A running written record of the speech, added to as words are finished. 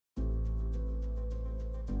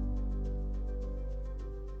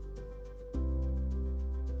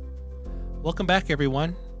Welcome back,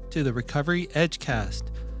 everyone, to the Recovery Edgecast.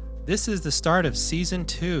 This is the start of season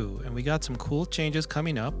 2, and we got some cool changes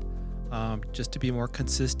coming up. Just to be more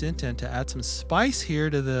consistent and to add some spice here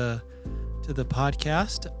to the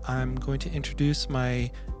podcast, I'm going to introduce my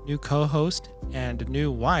new co-host and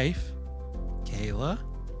new wife, Kayla.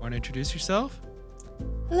 Want to introduce yourself?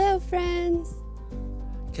 Hello, friends.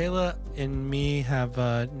 Kayla and me have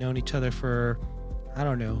known each other for,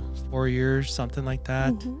 4 years, something like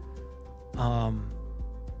that.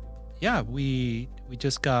 Yeah, we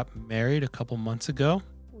just got married a couple months ago.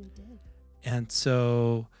 We did. And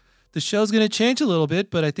so the show's going to change a little bit,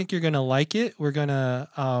 but I think you're going to like it. We're going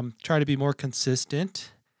to try to be more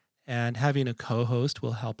consistent, and having a co-host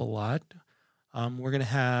will help a lot. We're going to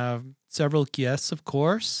have several guests, of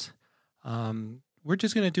course. We're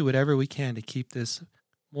just going to do whatever we can to keep this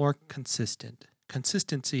more consistent.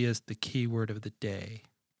 Consistency is the key word of the day.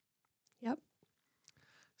 Yep.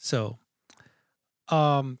 So,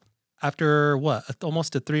 after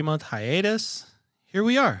almost a 3-month hiatus, here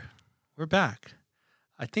we are. We're back.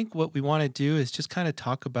 I think what we want to do is just kind of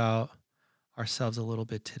talk about ourselves a little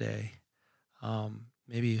bit today.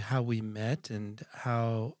 Maybe how we met and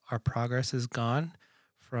how our progress has gone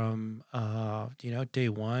from, day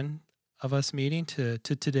one of us meeting to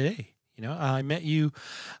today. I met you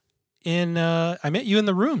in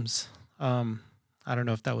the rooms. I don't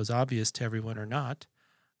know if that was obvious to everyone or not,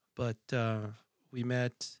 but we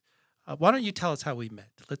met. Why don't you tell us how we met?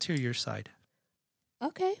 Let's hear your side.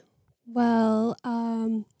 Okay. Well,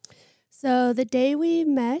 so the day we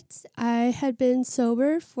met, I had been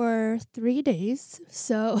sober for 3 days.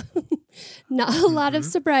 So not a lot of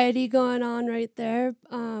sobriety going on right there.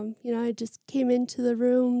 I just came into the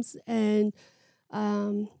rooms, and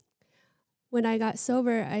when I got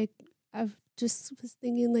sober, I just was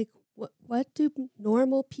thinking, like, what do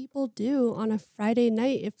normal people do on a Friday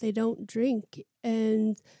night if they don't drink?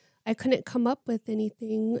 And I couldn't come up with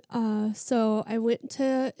anything. So I went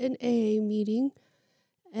to an AA meeting,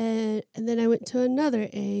 and then I went to another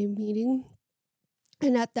AA meeting.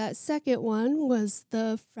 And at that second one was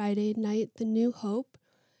the Friday night, the New Hope,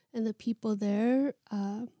 and the people there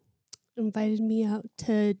invited me out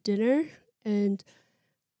to dinner, and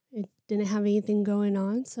I didn't have anything going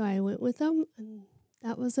on, so I went with them, and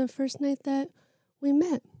that was the first night that we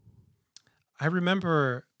met. I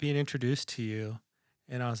remember being introduced to you,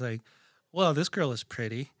 and I was like, well, this girl is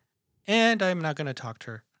pretty, and I'm not going to talk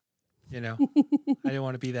to her. I didn't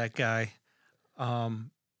want to be that guy.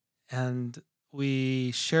 And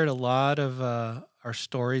we shared a lot of our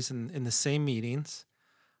stories in the same meetings.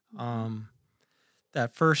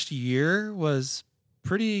 That first year was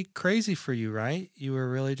pretty crazy for you, right? You were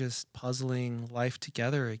really just puzzling life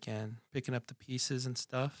together again, picking up the pieces and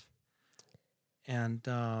stuff. And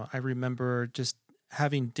I remember just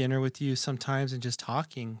having dinner with you sometimes and just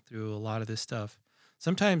talking through a lot of this stuff.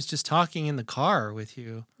 Sometimes just talking in the car with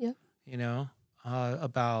you, Yep.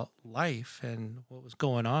 about life and what was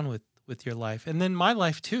going on with your life. And then my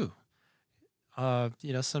life too.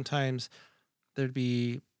 Sometimes there'd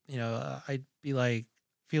be, I'd be like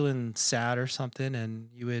feeling sad or something, and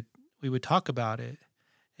we would talk about it.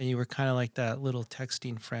 And you were kind of like that little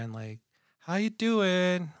texting friend, like, how you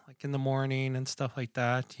doing? Like in the morning and stuff like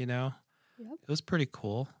that, Yep. It was pretty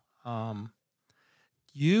cool.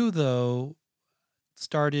 You, though,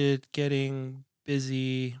 started getting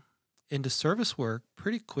busy into service work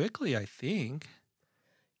pretty quickly, I think.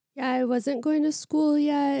 Yeah, I wasn't going to school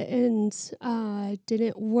yet, and I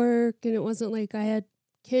didn't work, and it wasn't like I had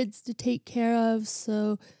kids to take care of,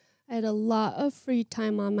 so I had a lot of free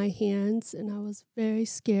time on my hands, and I was very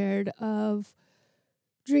scared of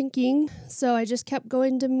drinking, so I just kept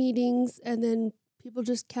going to meetings, and then people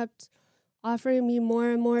just kept offering me more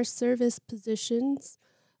and more service positions.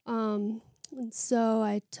 And so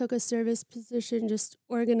I took a service position just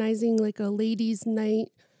organizing like a ladies'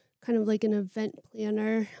 night, kind of like an event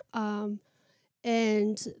planner.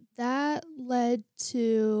 And that led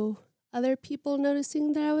to other people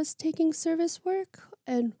noticing that I was taking service work.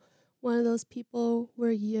 And one of those people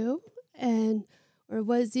were you, or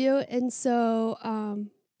was you. And so,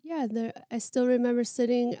 I still remember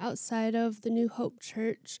sitting outside of the New Hope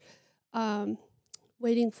Church,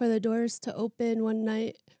 waiting for the doors to open one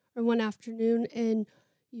night or one afternoon, and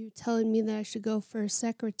you telling me that I should go for a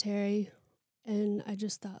secretary. And I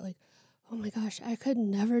just thought, like, oh my gosh, I could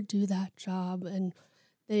never do that job. And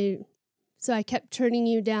so I kept turning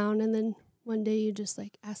you down. And then one day you just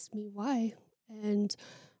like asked me why. And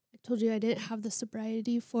I told you I didn't have the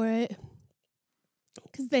sobriety for it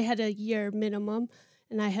because they had a year minimum.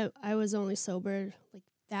 And I was only sober like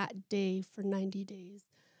that day for 90 days.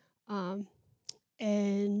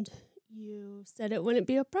 And you said it wouldn't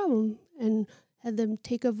be a problem and had them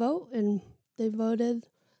take a vote, and they voted,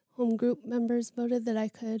 home group members voted that I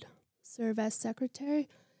could serve as secretary.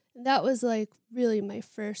 And that was like really my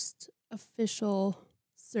first official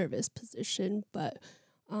service position. But,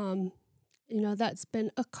 um, that's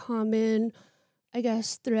been a common, I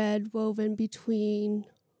guess, thread woven between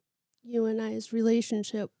you and I's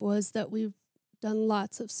relationship was that we've done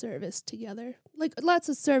lots of service together. Like lots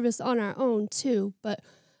of service on our own too, but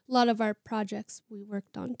a lot of our projects we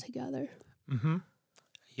worked on together. Mm-hmm.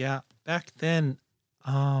 Yeah. Back then,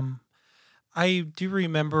 um, I do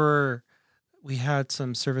remember we had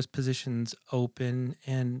some service positions open,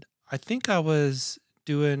 and I think I was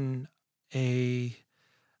doing a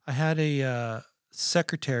I had a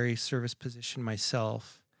secretary service position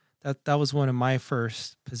myself. That was one of my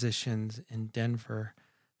first positions in Denver.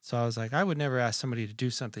 So I was like, I would never ask somebody to do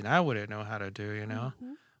something I wouldn't know how to do, you know.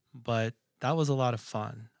 Mm-hmm. But that was a lot of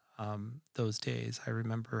fun. Those days, I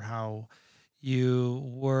remember how you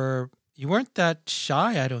weren't that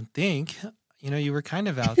shy. I don't think. You were kind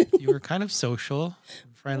of out. You were kind of social,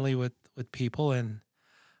 Yep. friendly with people, and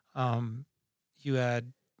um, you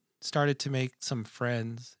had started to make some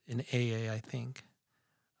friends in AA, I think.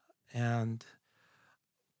 And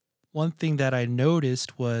one thing that I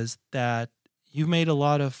noticed was that you made a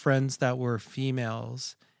lot of friends that were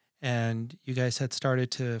females, and you guys had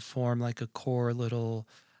started to form like a core little.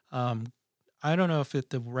 Um, I don't know if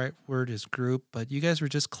the right word is group, but you guys were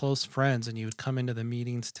just close friends, and you would come into the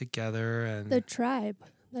meetings together, The and tribe.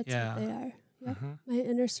 That's what yeah, they are. Yep. hmm My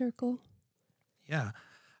inner circle. yeah.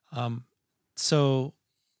 Um, so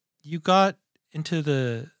you got into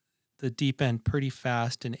the deep end pretty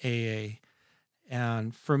fast in AA.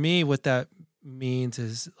 And for me, what that means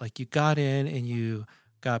is like you got in and you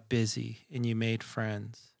got busy and you made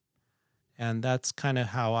friends. And that's kind of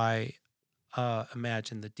how I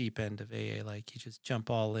imagine the deep end of AA. Like you just jump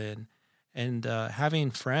all in, and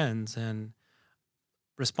having friends and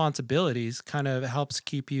responsibilities kind of helps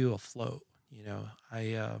keep you afloat.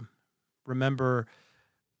 I remember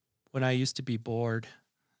when I used to be bored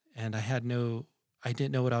and I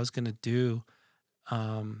didn't know what I was going to do.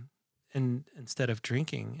 Um, and instead of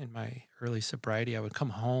drinking in my early sobriety, I would come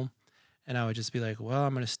home and I would just be like, well,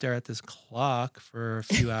 I'm going to stare at this clock for a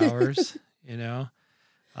few hours, you know,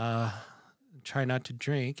 uh, try not to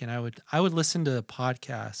drink. And I would listen to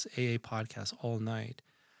podcasts, AA podcasts all night.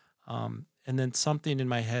 And then something in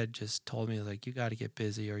my head just told me like, you got to get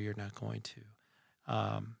busy or you're not going to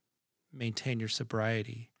um, maintain your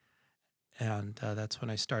sobriety. And that's when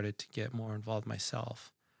I started to get more involved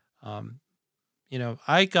myself. Um,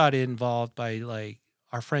 I got involved by like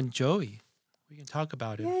our friend Joey. We can talk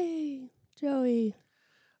about him. Yay, Joey.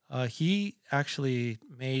 He actually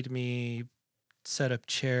made me set up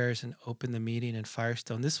chairs and open the meeting in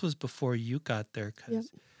Firestone. This was before you got there Yep.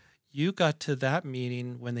 because you got to that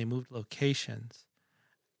meeting when they moved locations.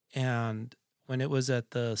 And when it was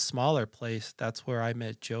at the smaller place, that's where I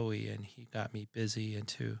met Joey and he got me busy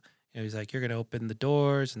he's like, you're going to open the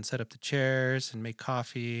doors and set up the chairs and make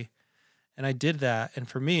coffee. And I did that. And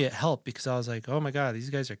for me, it helped because I was like, oh my God, these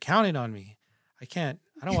guys are counting on me. I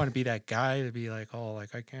don't want to be that guy to be like, oh,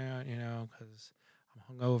 like I can't, because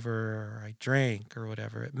I'm hungover or I drank or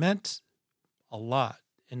whatever. It meant a lot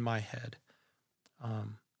in my head.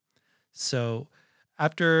 Um, so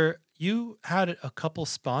after you had a couple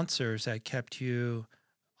sponsors that kept you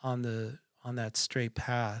on that straight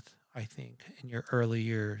path, I think, in your early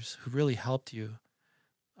years who really helped you.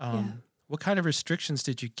 Yeah. What kind of restrictions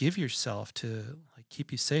did you give yourself to like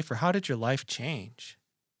keep you safe, or how did your life change?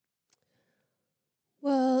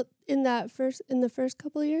 Well, in the first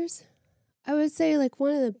couple of years, I would say like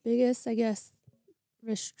one of the biggest, I guess,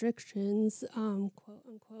 restrictions, quote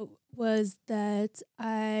unquote, was that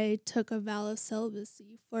I took a vow of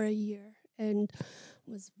celibacy for a year and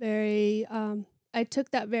was very, I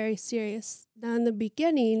took that very serious. Now, in the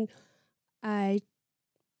beginning, I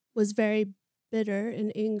was very bitter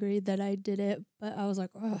and angry that I did it, but I was like,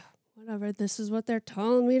 oh, whatever, this is what they're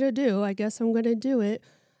telling me to do. I guess I'm going to do it.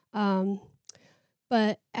 Um,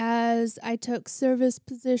 but as I took service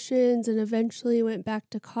positions and eventually went back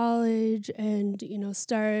to college and,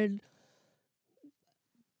 started,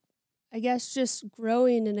 I guess, just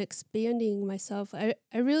growing and expanding myself, I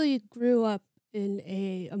really grew up in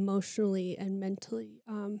a emotionally and mentally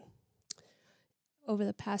over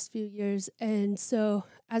the past few years. And so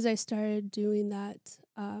as I started doing that,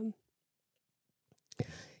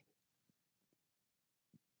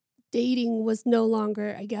 dating was no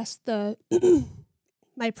longer, I guess, the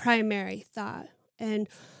my primary thought. And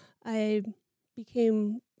I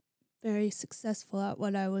became very successful at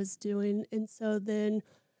what I was doing. And so then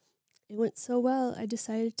it went so well, I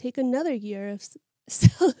decided to take another year of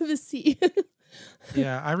celibacy.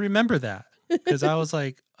 Yeah, I remember that because I was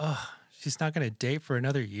like, oh, she's not going to date for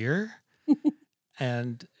another year.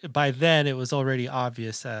 And by then, it was already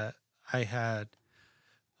obvious that I had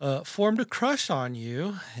formed a crush on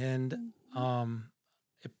you. And Mhm. um,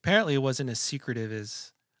 apparently, it wasn't as secretive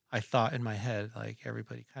as I thought in my head. Like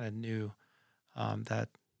everybody kind of knew that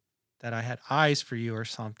I had eyes for you or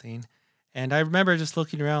something. And I remember just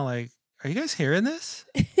looking around like, are you guys hearing this?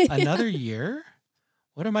 Yeah. Another year?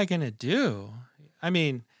 What am I going to do? I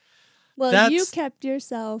mean, Well, you that's kept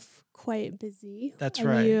yourself quite busy that's and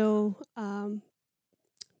right. you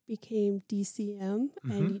became DCM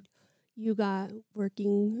and Hmm. you got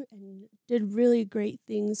working and did really great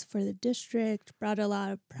things for the district, brought a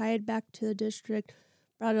lot of pride back to the district,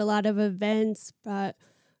 brought a lot of events, brought,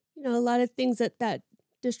 a lot of things that that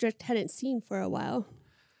district hadn't seen for a while.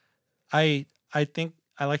 I think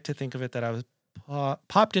I like to think of it that I was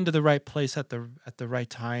popped into the right place at the right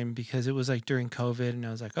time because it was like during COVID, and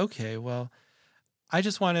I was like, okay, well, I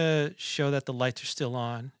just want to show that the lights are still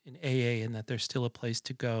on in AA and that there's still a place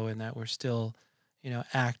to go and that we're still,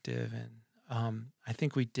 active. And I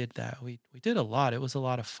think we did that. We did a lot. It was a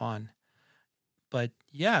lot of fun. But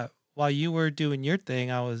yeah, while you were doing your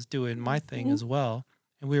thing, I was doing my thing Hmm. as well,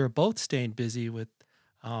 and we were both staying busy with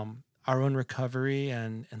our own recovery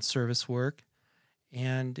and service work,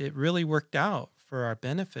 and it really worked out for our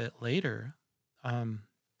benefit later. Um,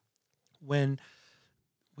 when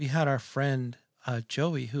we had our friend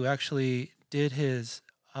Joey, who actually did his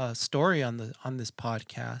story on this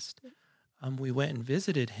podcast, we went and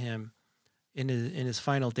visited him in his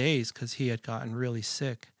final days because he had gotten really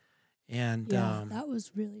sick, and Yeah, that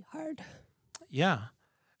was really hard. yeah,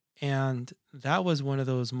 and that was one of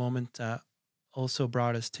those moments that also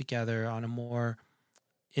brought us together on a more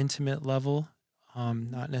intimate level,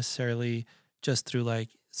 Mhm. not necessarily just through like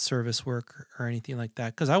service work or anything like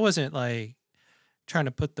that. Because I wasn't like trying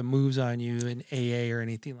to put the moves on you in AA or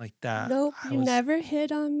anything like that. Nope, I you was, never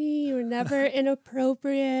hit on me. You were never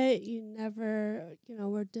inappropriate. You never,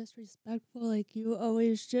 were disrespectful. Like you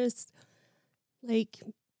always just like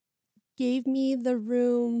gave me the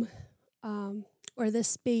room um, or the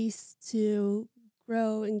space to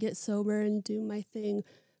grow and get sober and do my thing.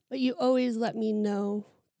 But you always let me know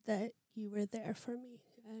that you were there for me.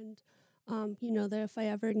 And, that if I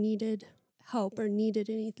ever needed help or needed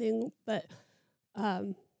anything, but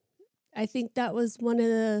um, I think that was one of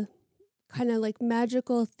the kind of like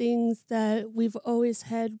magical things that we've always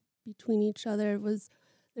had between each other was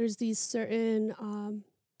there's these certain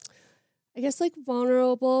I guess like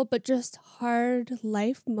vulnerable but just hard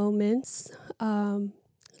life moments,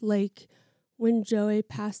 like when Joey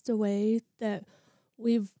passed away, that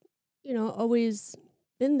we've, always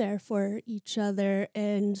been there for each other,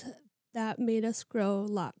 and that made us grow a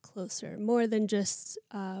lot closer, more than just,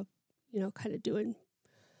 kind of doing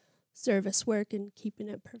service work and keeping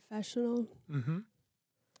it professional. hmm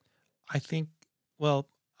I think, well,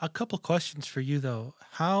 a couple questions for you though.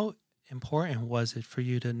 How important was it for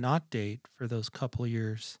you to not date for those couple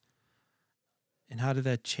years? And how did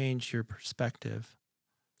that change your perspective?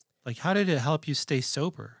 Like, how did it help you stay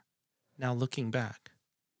sober now looking back?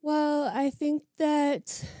 Well, I think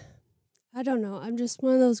that I don't know. I'm just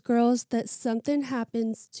one of those girls that something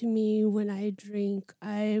happens to me when I drink.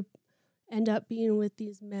 I end up being with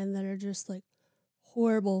these men that are just like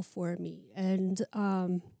horrible for me. And,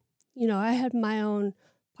 I had my own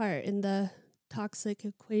part in the toxic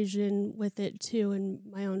equation with it too, and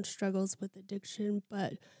my own struggles with addiction.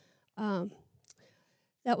 But um,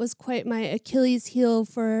 that was quite my Achilles heel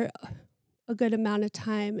for a good amount of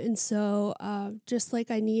time. And so, just like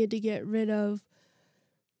I needed to get rid of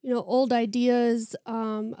old ideas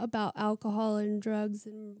about alcohol and drugs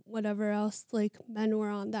and whatever else, like men were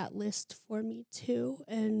on that list for me too.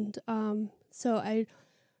 And so I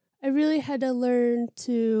really had to learn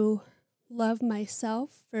to love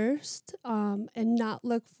myself first, and not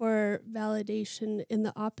look for validation in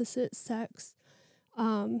the opposite sex,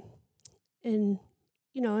 um, and,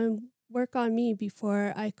 and work on me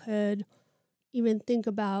before I could even think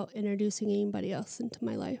about introducing anybody else into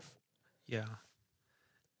my life. Yeah.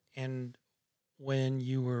 And when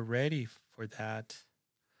you were ready for that,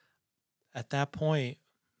 at that point,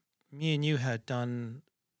 me and you had done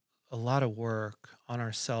a lot of work on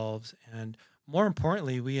ourselves. And more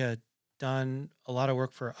importantly, we had done a lot of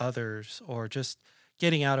work for others or just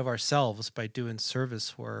getting out of ourselves by doing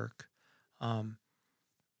service work. Um,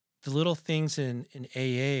 the little things in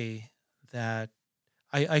AA that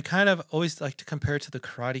I kind of always like to compare to the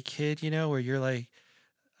Karate Kid, where you're like,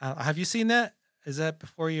 have you seen that? Is that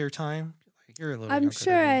before your time? Like you're a little I'm younger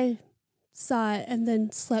sure than me. saw it and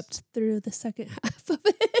then slept through the second half of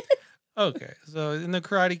it. Okay, so in the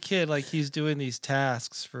Karate Kid, like he's doing these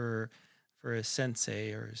tasks for his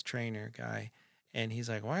sensei or his trainer guy, and he's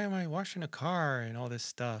like, "Why am I washing a car and all this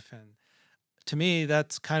stuff?" And to me,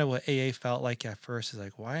 that's kind of what AA felt like at first. Is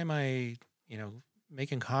like, why am I, you know,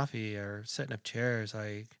 making coffee or setting up chairs?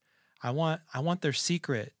 Like, I want their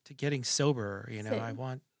secret to getting sober. You know, I Same.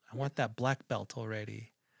 want I Yeah. want that black belt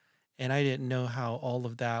already. And I didn't know how all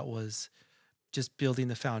of that was just building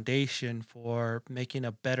the foundation for making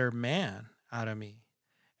a better man out of me,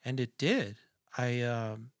 and it did. I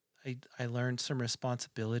learned some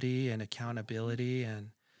responsibility and accountability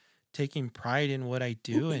and taking pride in what I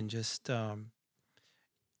do, and just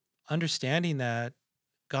understanding that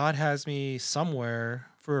God has me somewhere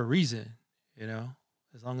for a reason, you know,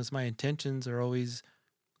 as long as my intentions are always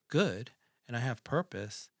good and I have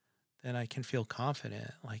purpose, then I can feel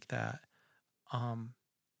confident like that. Um,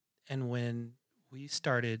 and when we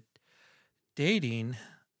started dating,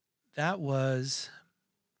 that was,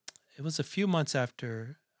 it was a few months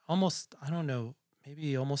after, almost, I don't know,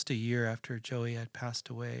 maybe almost a year after Joey had passed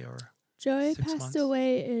away, or Joey six passed months.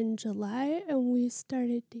 away in July and we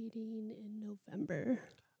started dating in November.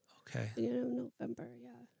 Okay. Beginning of November, yeah.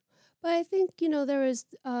 But I think, there was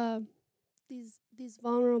these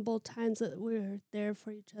vulnerable times that we were there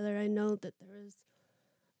for each other. I know that there was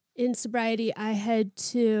in sobriety I had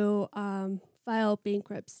to file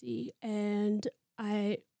bankruptcy, and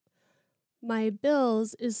I my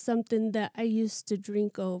bills is something that I used to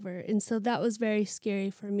drink over. And so that was very scary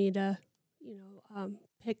for me to,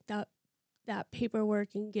 pick up that paperwork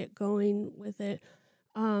and get going with it.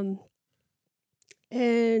 Um,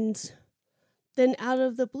 and then out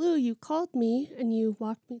of the blue, you called me and you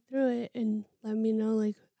walked me through it and let me know,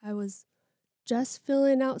 like, I was just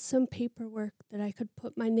filling out some paperwork that I could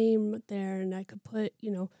put my name there, and I could put,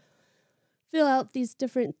 fill out these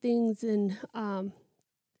different things, and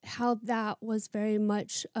how that was very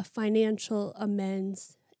much a financial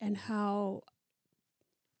amends, and how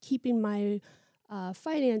keeping my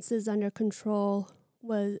finances under control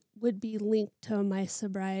would be linked to my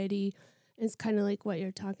sobriety. It's kind of like what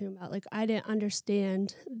you're talking about. Like, I didn't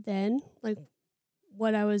understand then, like,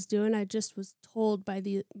 what I was doing. I just was told by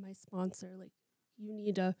my sponsor, like, you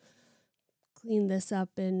need to clean this up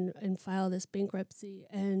and file this bankruptcy.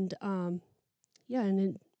 And yeah,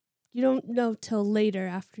 and you don't know till later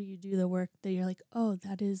after you do the work that you're like, oh,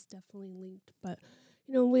 that is definitely linked. But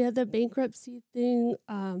we had the bankruptcy thing.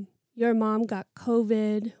 Your mom got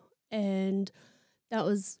COVID, and that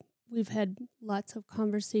was we've had lots of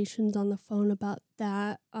conversations on the phone about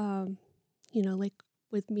that. Like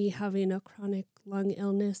with me having a chronic lung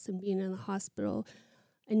illness and being in the hospital,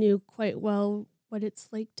 I knew quite well what it's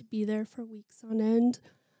like to be there for weeks on end.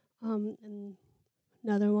 And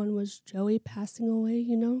another one was Joey passing away.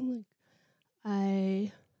 Like,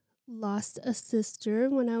 I lost a sister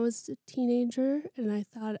when I was a teenager, and I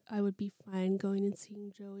thought I would be fine going and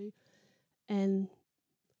seeing Joey. And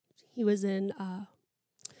he was in-home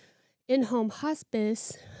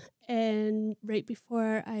hospice, and right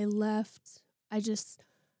before I left, I just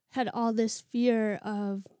had all this fear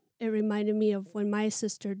of it. Reminded me of when my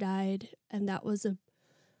sister died, and that was a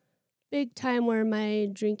big time where my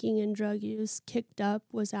drinking and drug use kicked up,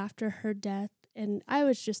 was after her death. And I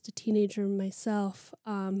was just a teenager myself,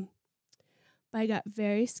 but I got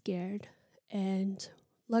very scared. And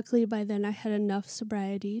luckily by then I had enough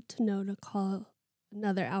sobriety to know to call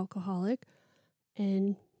another alcoholic.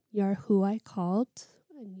 And you're who I called.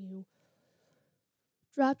 And you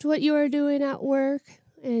dropped what you were doing at work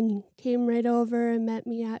and came right over and met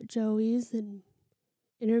me at Joey's and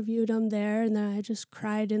interviewed him there. And then I just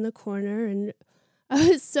cried in the corner. And I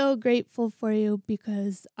was so grateful for you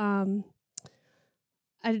because I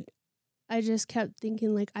just kept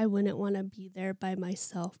thinking, like, I wouldn't want to be there by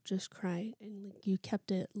myself just crying. And like, you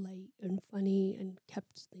kept it light and funny and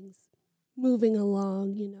kept things moving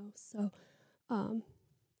along. So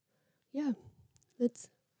yeah, it's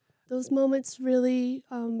those moments really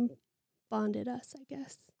bonded us, I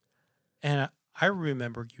guess. And I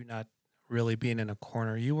remember you not really being in a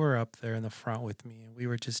corner. You were up there in the front with me, and we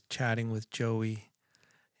were just chatting with Joey,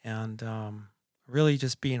 and really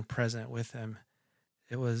just being present with him.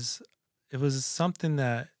 It was it was something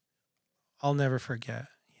that I'll never forget.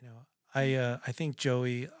 You know, I think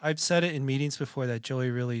Joey. I've said it in meetings before that Joey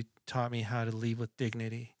really taught me how to leave with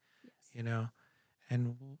dignity. Yes. You know,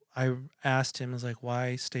 and I asked him, I was like,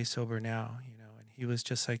 why stay sober now? You know, and he was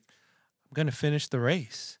just like, I'm gonna finish the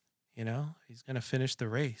race. You know, he's gonna finish the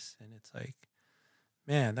race, and it's like,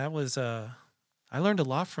 man, that was I learned a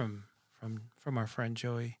lot from our friend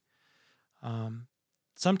Joey. Um,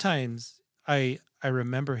 sometimes I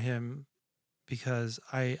remember him because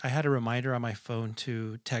I had a reminder on my phone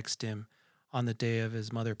to text him on the day of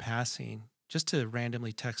his mother passing, just to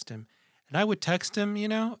randomly text him. And I would text him,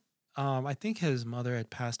 I think his mother had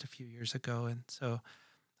passed a few years ago. And so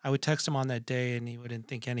I would text him on that day and he wouldn't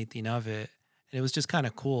think anything of it. And it was just kind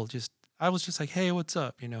of cool. I was just like, hey, what's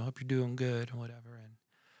up? Hope you're doing good and whatever.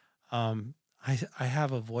 And I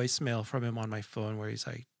have a voicemail from him on my phone where he's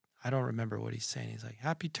like, I don't remember what he's saying. He's like,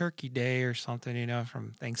 Happy Turkey Day or something,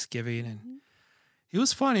 from Thanksgiving. And Hmm. he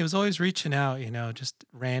was fun. He was always reaching out, just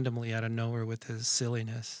randomly out of nowhere with his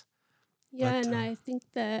silliness. Yeah, But and I think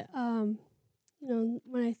that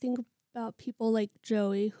when I think about people like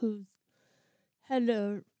Joey, who's had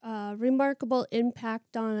a remarkable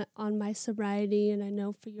impact on my sobriety, and I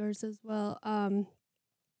know for yours as well.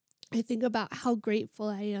 I think about how grateful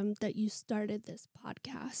I am that you started this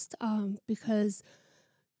podcast, because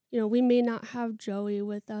we may not have Joey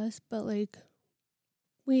with us, but like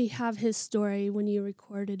we have his story when you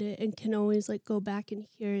recorded it, and can always like go back and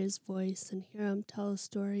hear his voice and hear him tell a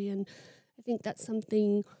story, and I think that's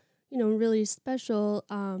something really special.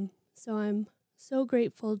 So I'm so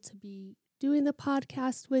grateful to be doing the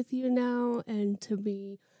podcast with you now, and to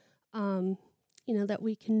be that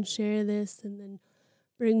we can share this and then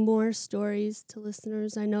bring more stories to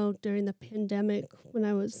listeners. I know during the pandemic, when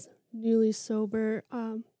I was newly sober,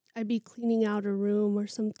 I'd be cleaning out a room or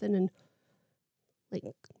something, and like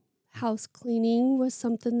house cleaning was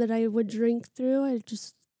something that I would drink through. I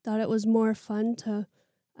just thought it was more fun to,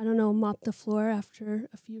 I don't know, mop the floor after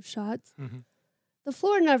a few shots. mhm. The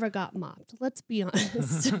floor never got mopped, let's be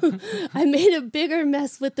honest. I made a bigger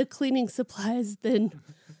mess with the cleaning supplies than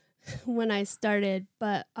when I started.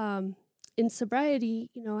 But in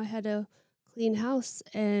sobriety, I had a clean house,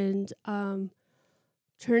 and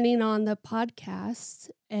turning on the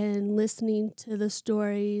podcast and listening to the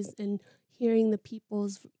stories and hearing the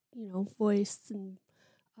people's, voice and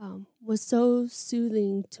was so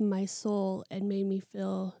soothing to my soul and made me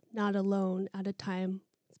feel not alone at a time,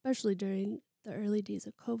 especially during the early days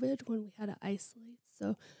of COVID when we had to isolate.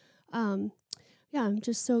 So, um, yeah, I'm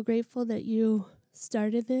just so grateful that you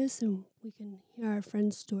started this and we can hear our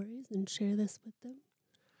friends' stories and share this with them.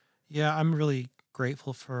 Yeah, I'm really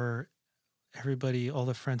grateful for everybody, all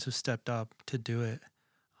the friends who stepped up to do it,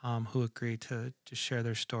 who agreed to share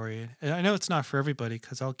their story. And I know it's not for everybody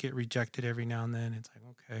because I'll get rejected every now and then. It's like,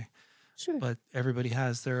 okay, Sure. but everybody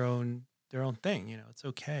has their own thing. It's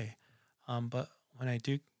okay. But when I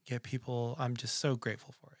do get people, I'm just so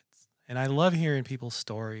grateful for it, and I love hearing people's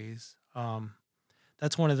stories.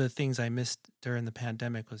 That's one of the things I missed during the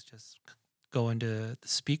pandemic was just going to the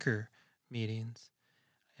speaker meetings,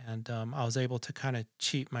 and I was able to kind of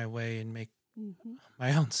cheat my way and make Mm-hmm.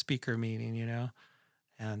 my own speaker meeting,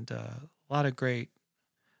 and a lot of great.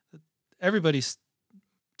 Everybody's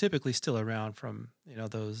typically still around from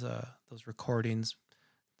those recordings.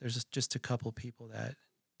 There's just a couple people that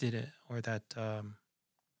didn't or that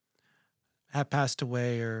have passed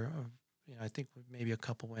away, or I think maybe a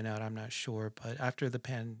couple went out. I'm not sure, but after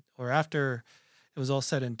after it was all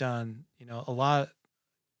said and done, a lot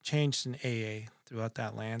changed in AA throughout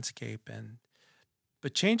that landscape, and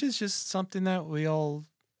but change is just something that we all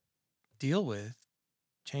deal with.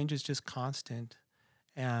 Change is just constant,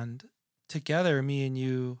 and together, me and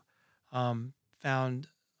you found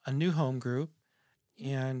a new home group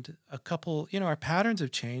Yep. and a couple. Our patterns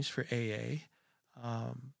have changed for AA.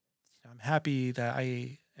 I'm happy that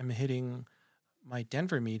I am hitting my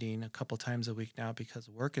Denver meeting a couple times a week now because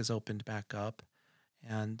work has opened back up,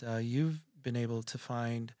 and you've been able to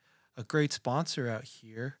find a great sponsor out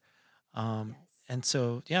here. Um, Yes. and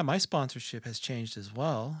so, yeah, my sponsorship has changed as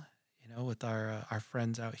well. With our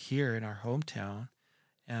friends out here in our hometown,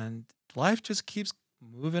 and life just keeps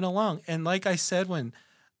moving along. And like I said, when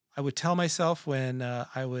I would tell myself when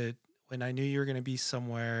I knew you were going to be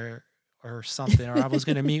somewhere or something, or I was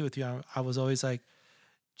going to meet with you, I was always like,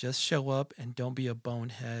 just show up and don't be a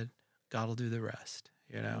bonehead. God will do the rest.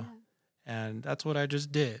 Yeah. And that's what I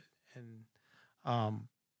just did. And um,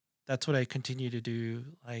 that's what I continue to do.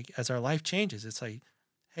 Like as our life changes, it's like,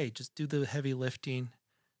 hey, just do the heavy lifting.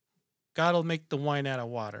 God will make the wine out of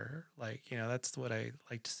water. Like, that's what I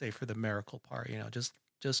like to say for the miracle part,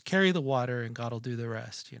 just carry the water and God will do the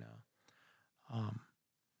rest. Um,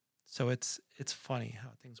 so it's funny how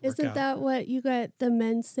things work Isn't out. that what you got the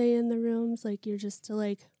men say in the rooms? Like you're just to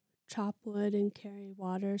like chop wood and carry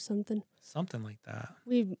water or something? Something like that.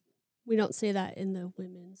 We don't say that in the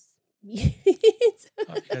women's meetings.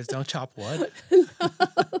 Oh, you guys don't chop wood? No.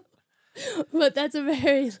 But that's a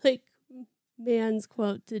very like man's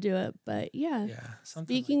quote to do it. But yeah, Yeah,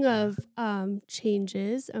 something like speaking that. of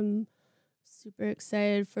changes, I'm super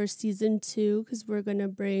excited for season 2 because we're going to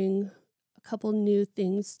bring a couple new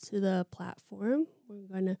things to the platform. We're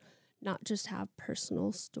going to not just have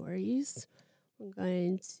personal stories, we're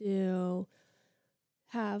going to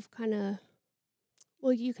have kind of,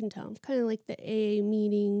 well, you can tell, kind of like the AA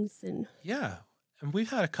meetings and Yeah. And we've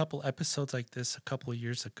had a couple episodes like this a couple of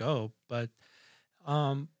years ago, but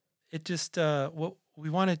um it just what we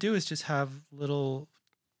want to do is just have little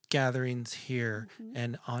gatherings here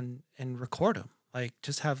mhm. and record them. Like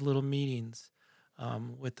just have little meetings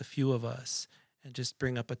with a few of us and just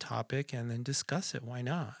bring up a topic and then discuss it. Why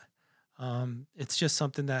not? It's just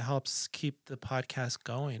something that helps keep the podcast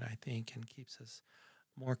going, I think, and keeps us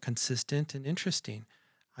more consistent and interesting.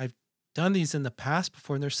 I've done these in the past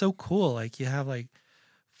before and they're so cool. Like you have like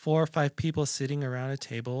 4 or 5 people sitting around a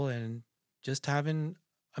table and just having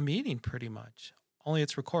a meeting pretty much. Only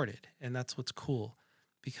it's recorded. And that's what's cool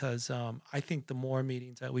because I think the more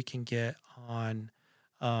meetings that we can get on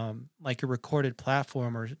like a recorded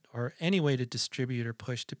platform or any way to distribute or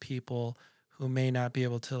push to people who may not be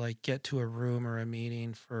able to like get to a room or a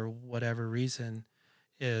meeting for whatever reason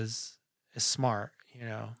is is smart, you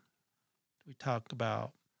know. We talked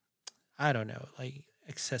about I don't know, like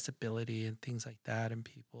accessibility and things like that, and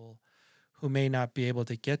people who may not be able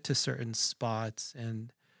to get to certain spots.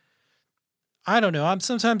 And I don't know.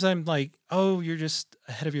 I'm like, oh, you're just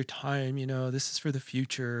ahead of your time. You know, this is for the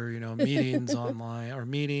future. You know, meetings online or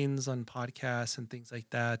meetings on podcasts and things like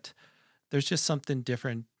that. There's just something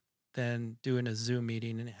different than doing a Zoom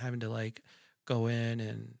meeting and having to like go in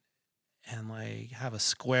and like have a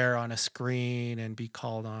square on a screen and be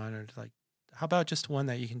called on or like how about just one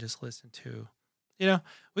that you can just listen to, you know.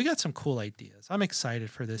 We got some cool ideas. I'm excited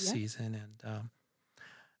for this Yep. season and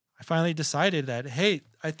I finally decided that hey,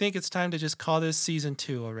 I think it's time to just call this season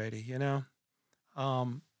 2 already, you know.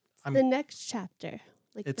 um The I'm next chapter.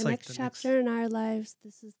 Like the it's like next the next chapter in our lives,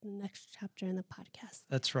 this is the next chapter in the podcast.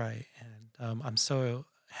 that's right. And I'm so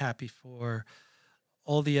happy for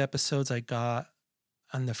all the episodes I got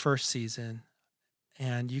on the first season.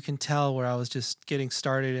 And you can tell where I was just getting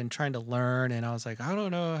started and trying to learn. And I was like, I don't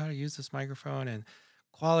know how to use this microphone and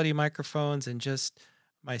quality microphones and just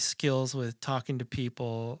my skills with talking to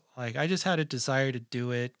people. Like, I just had a desire to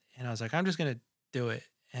do it. And I was like, I'm just going to do it.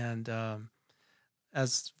 And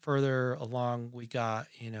as further along we got,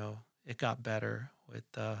 you know, it got better with,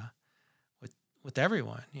 with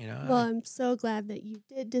everyone, you know. Well, I'm so glad that you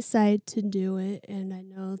did decide to do it. And I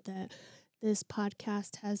know that this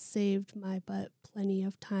podcast has saved my butt plenty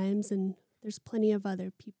of times. And there's plenty of other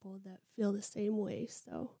people that feel the same way.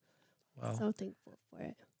 So, Well, so thankful for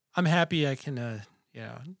it. I'm happy I can, you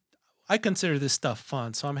know, I consider this stuff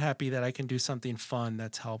fun, so I'm happy that I can do something fun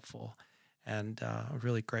that's helpful, and I'm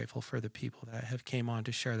really grateful for the people that have came on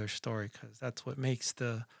to share their story because that's what makes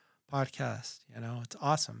the podcast. You know, it's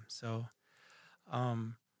awesome. So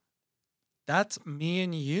um, that's me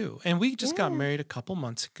and you, and we just got Yeah. married a couple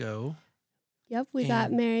months ago, Yep. We got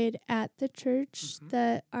and married at the church mhm,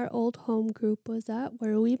 that our old home group was at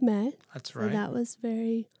where we met. that's So right. that was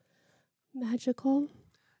very magical.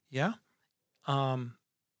 Yeah, um,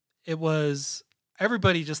 it was.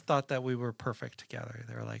 Everybody just thought that we were perfect together.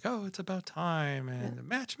 They were like, "Oh, it's about time," Yeah. and a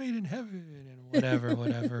match made in heaven, and whatever,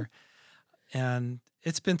 whatever. And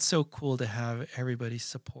it's been so cool to have everybody's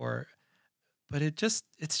support, but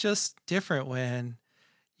it's just different when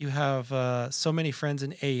you have so many friends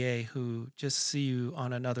in AA who just see you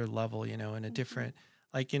on another level, you know, in a Mhm. different,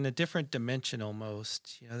 like in a different dimension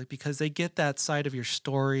almost, you know, because they get that side of your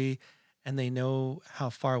story and they know how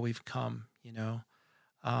far we've come, you know.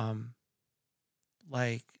 um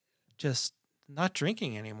like just not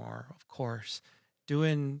drinking anymore, of course,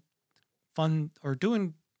 doing fun or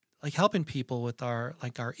doing like helping people with our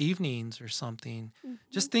like our evenings or something. Mhm.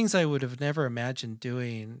 Just things I would have never imagined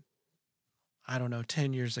doing, I don't know,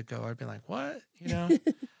 10 years ago. I'd be like, "What?" You know?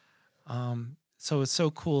 So it's so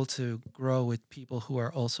cool to grow with people who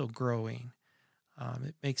are also growing.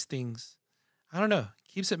 It makes things, I don't know,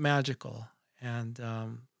 keeps it magical. And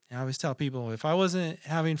I always tell people if I wasn't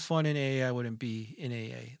having fun in AA, I wouldn't be in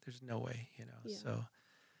AA. There's no way, you know. Yeah. So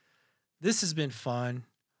this has been fun.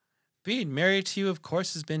 Being married to you, of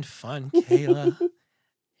course, has been fun, Kayla.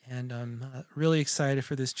 And I'm really excited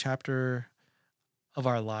for this chapter of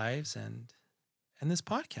our lives and this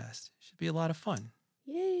podcast. It should be a lot of fun.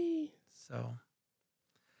 Yay. So,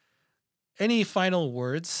 any final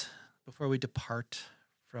words before we depart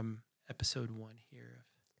from episode 1 here?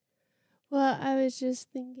 Well, I was just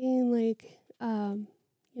thinking, like,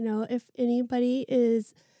 if anybody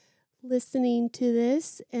is listening to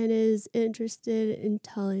this and is interested in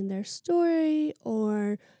telling their story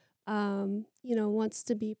or, wants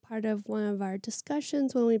to be part of one of our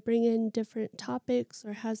discussions when we bring in different topics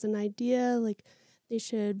or has an idea, like they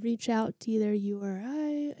should reach out to either you or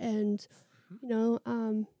I and,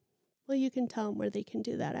 you can tell them where they can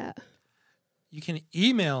do that at. You can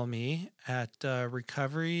email me at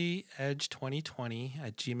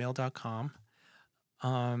recoveryedge2020@gmail.com.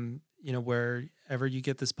 Wherever you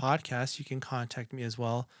get this podcast, you can contact me as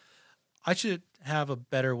well. I should have a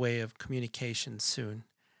better way of communication soon.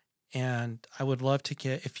 And I would love to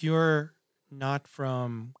if you're not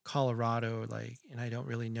from Colorado, and I don't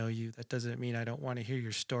really know you, that doesn't mean I don't want to hear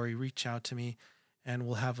your story. Reach out to me and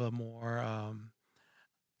we'll have a more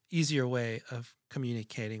easier way of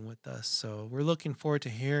communicating with us. So we're looking forward to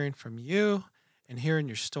hearing from you and hearing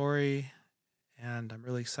your story. And I'm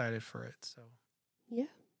really excited for it. So, yeah.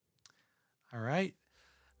 All right.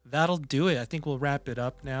 That'll do it. I think we'll wrap it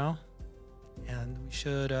up now. And we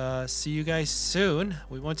should see you guys soon.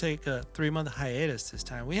 We won't take a 3-month hiatus this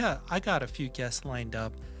time. I got a few guests lined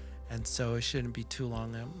up, and so it shouldn't be too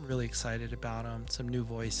long. I'm really excited about them. Some new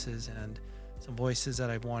voices and some voices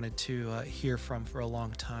that I've wanted to hear from for a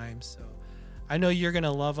long time. So I know you're going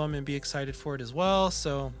to love them and be excited for it as well.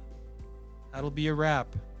 So that'll be a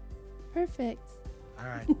wrap. Perfect. All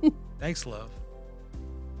right. Thanks, love.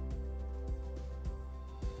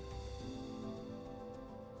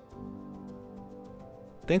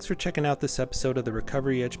 Thanks for checking out this episode of the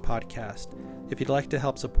Recovery Edge podcast. If you'd like to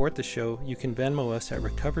help support the show, you can Venmo us at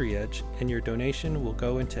Recovery Edge, and your donation will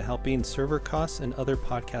go into helping server costs and other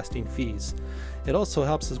podcasting fees. It also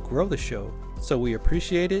helps us grow the show, so we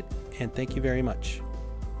appreciate it, and thank you very much.